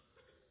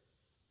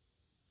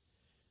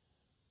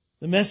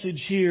 The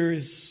message here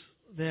is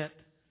that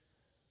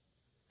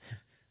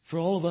for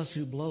all of us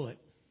who blow it,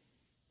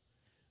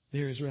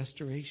 there is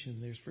restoration,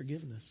 there's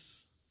forgiveness.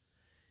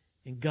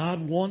 And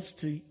God wants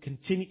to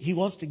continue, He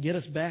wants to get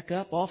us back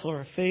up off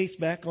our face,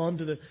 back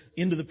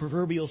into the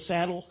proverbial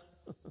saddle,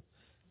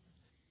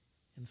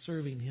 and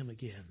serving Him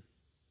again.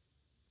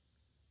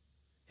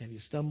 Have you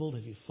stumbled?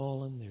 Have you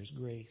fallen? There's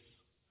grace.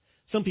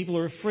 Some people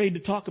are afraid to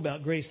talk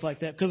about grace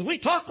like that, because if we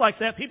talk like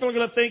that, people are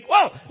going to think,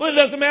 well, it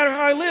doesn't matter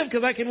how I live,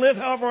 because I can live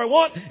however I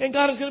want, and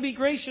God is going to be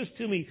gracious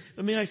to me.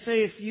 But may I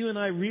say, if you and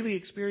I really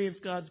experience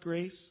God's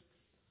grace,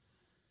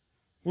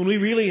 when we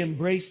really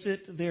embrace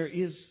it,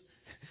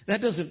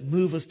 that doesn't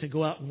move us to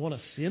go out and want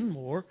to sin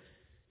more.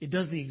 It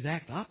does the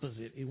exact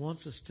opposite. It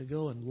wants us to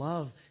go and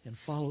love and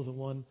follow the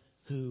one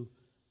who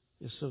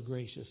is so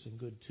gracious and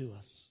good to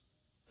us.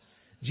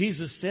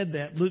 Jesus said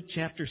that, Luke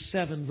chapter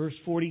 7, verse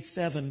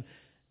 47.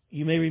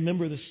 You may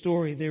remember the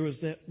story. There was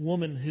that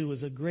woman who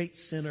was a great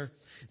sinner.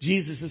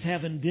 Jesus is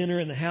having dinner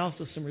in the house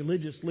of some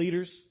religious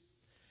leaders.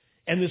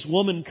 And this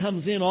woman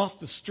comes in off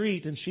the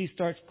street and she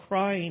starts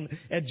crying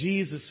at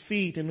Jesus'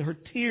 feet. And her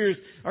tears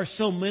are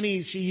so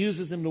many, she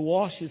uses them to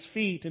wash His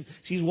feet. And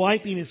she's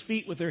wiping His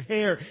feet with her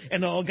hair.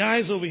 And the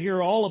guys over here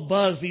are all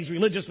abuzz, these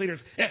religious leaders.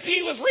 If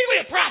he was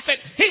really a prophet,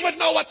 he would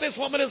know what this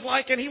woman is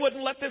like and he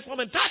wouldn't let this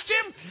woman touch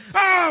him.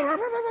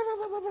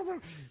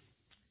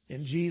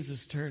 And Jesus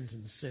turns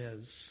and says,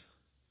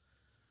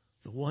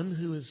 the one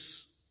who is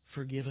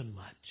forgiven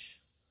much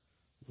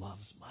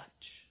loves much.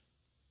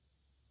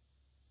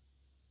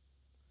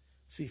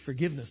 See,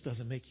 forgiveness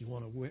doesn't make you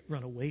want to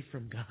run away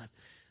from God.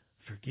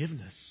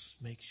 Forgiveness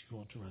makes you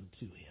want to run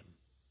to Him.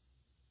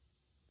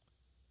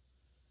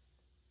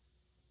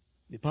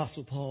 The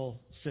Apostle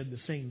Paul said the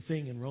same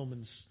thing in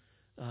Romans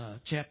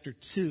chapter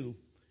 2,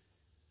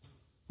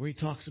 where he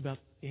talks about,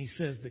 and he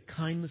says, the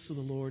kindness of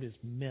the Lord is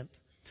meant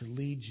to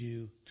lead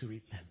you to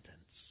repentance.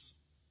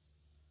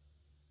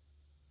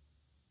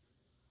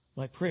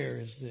 My prayer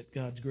is that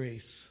God's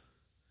grace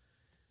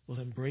will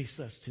embrace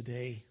us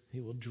today. He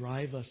will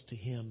drive us to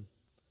Him.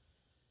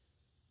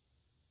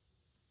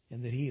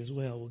 And that He as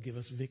well will give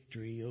us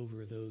victory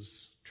over those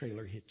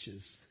trailer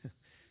hitches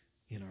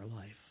in our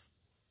life.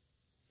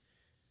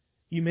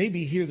 You may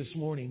be here this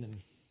morning and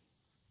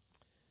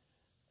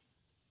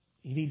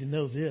you need to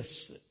know this.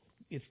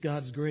 It's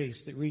God's grace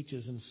that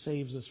reaches and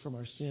saves us from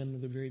our sin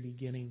at the very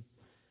beginning.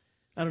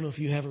 I don't know if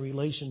you have a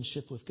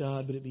relationship with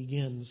God, but it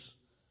begins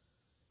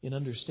in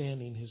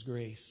understanding His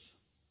grace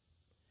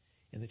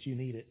and that you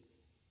need it.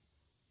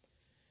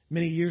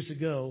 Many years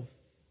ago,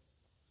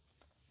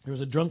 there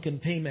was a drunken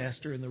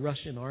paymaster in the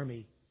Russian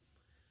army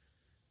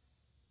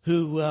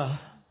who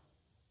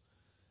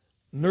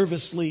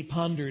nervously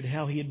pondered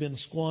how he had been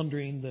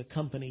squandering the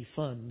company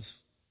funds.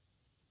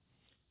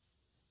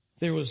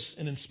 There was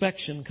an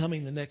inspection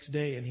coming the next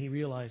day, and he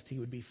realized he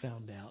would be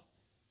found out.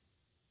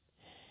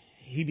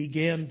 He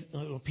began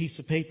on a piece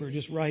of paper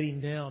just writing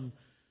down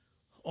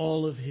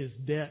all of his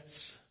debts.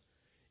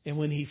 And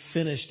when he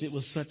finished, it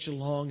was such a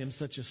long and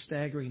such a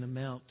staggering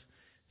amount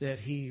that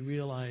he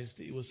realized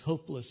it was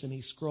hopeless, and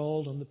he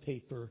scrawled on the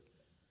paper,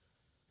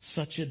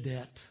 such a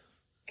debt,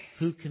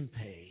 who can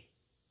pay?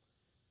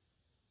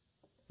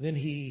 Then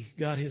he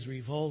got his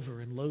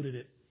revolver and loaded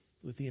it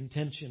with the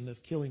intention of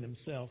killing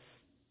himself.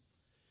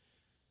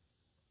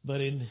 But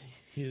in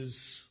his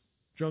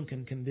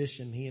drunken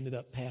condition, he ended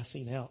up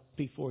passing out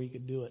before he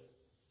could do it.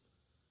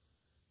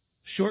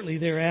 Shortly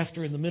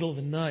thereafter, in the middle of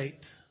the night,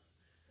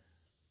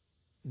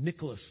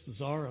 Nicholas, the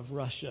Tsar of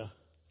Russia,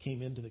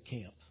 came into the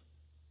camp.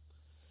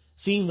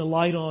 Seeing the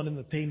light on in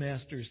the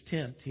paymaster's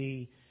tent,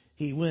 he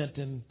went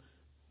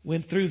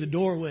through the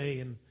doorway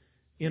and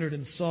entered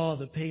and saw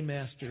the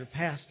paymaster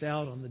passed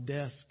out on the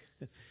desk,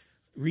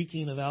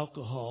 reeking of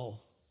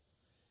alcohol.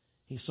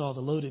 He saw the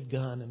loaded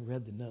gun and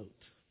read the note.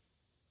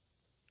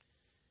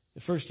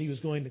 At first he was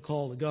going to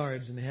call the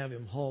guards and have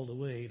him hauled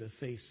away to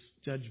face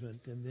judgment,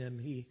 and then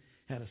he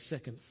had a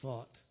second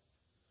thought.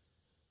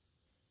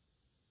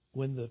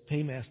 When the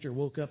paymaster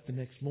woke up the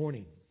next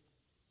morning,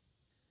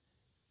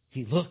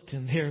 he looked,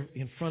 and there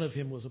in front of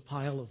him was a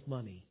pile of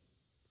money.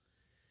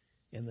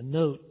 And the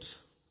note,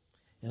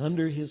 and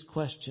under his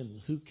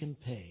question, who can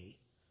pay,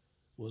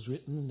 was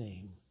written the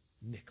name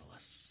Nicholas.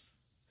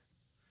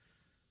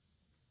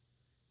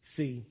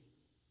 See,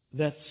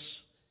 that's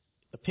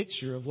a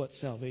picture of what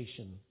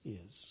salvation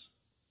is.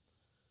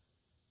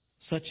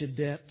 such a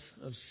debt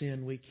of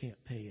sin we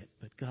can't pay it.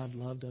 But God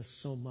loved us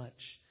so much.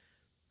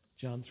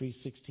 John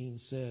 3:16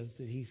 says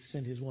that He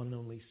sent His one and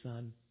only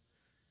Son,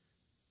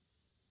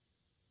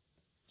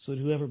 so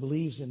that whoever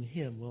believes in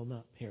Him will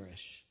not perish,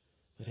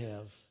 but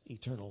have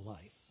eternal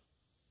life.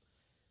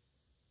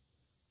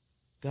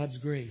 God's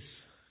grace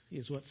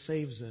is what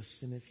saves us,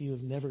 and if you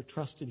have never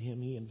trusted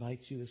Him, He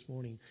invites you this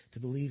morning to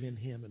believe in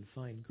Him and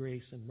find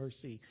grace and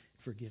mercy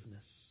and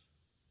forgiveness.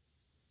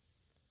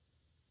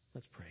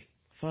 Let's pray.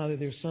 Father,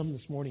 there's some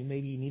this morning,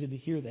 maybe you needed to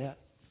hear that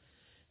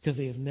because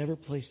they have never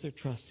placed their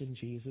trust in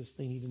Jesus.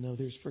 They need to know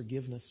there's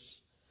forgiveness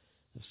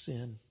of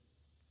sin.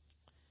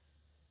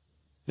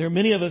 There are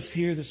many of us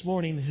here this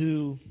morning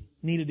who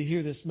needed to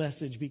hear this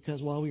message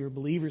because while we were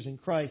believers in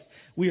Christ,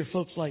 we are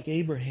folks like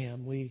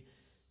Abraham. We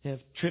have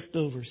tripped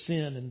over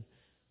sin, and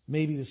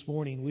maybe this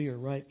morning we are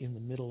right in the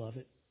middle of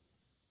it.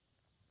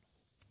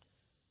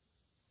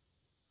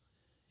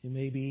 It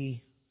may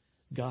be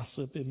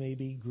gossip, it may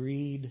be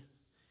greed,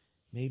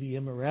 it may be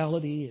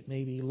immorality, it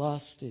may be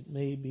lust, it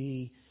may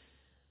be,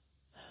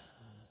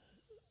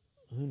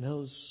 who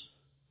knows.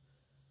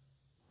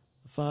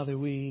 Father,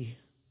 we're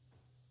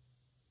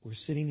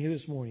sitting here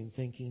this morning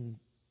thinking,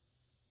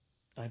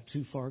 I'm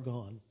too far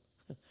gone.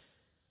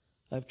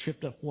 I've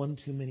tripped up one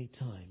too many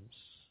times.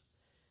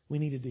 We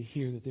needed to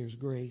hear that there's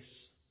grace,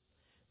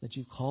 that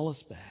you call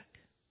us back.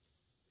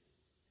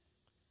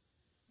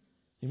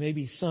 There may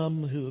be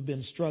some who have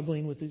been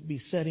struggling with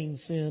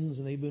besetting sins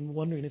and they've been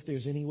wondering if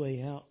there's any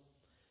way out.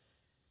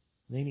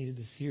 They needed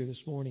to hear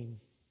this morning.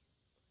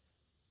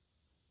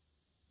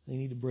 They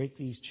need to break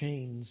these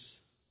chains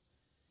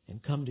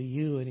and come to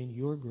you, and in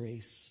your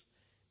grace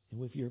and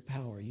with your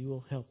power, you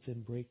will help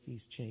them break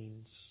these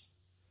chains.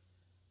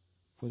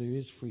 For there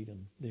is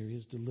freedom, there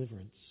is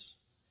deliverance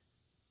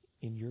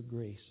in your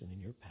grace and in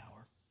your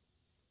power.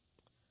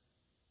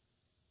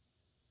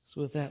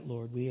 So with that,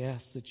 Lord, we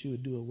ask that you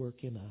would do a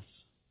work in us,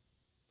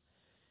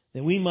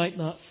 that we might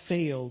not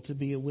fail to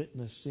be a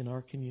witness in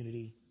our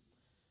community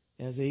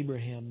as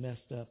Abraham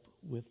messed up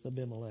with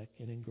Abimelech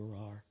and in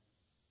Gerar.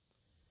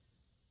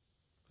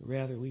 But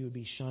rather, we would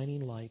be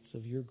shining lights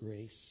of your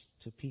grace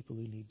to people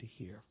who need to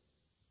hear.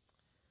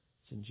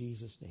 It's in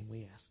Jesus' name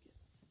we ask.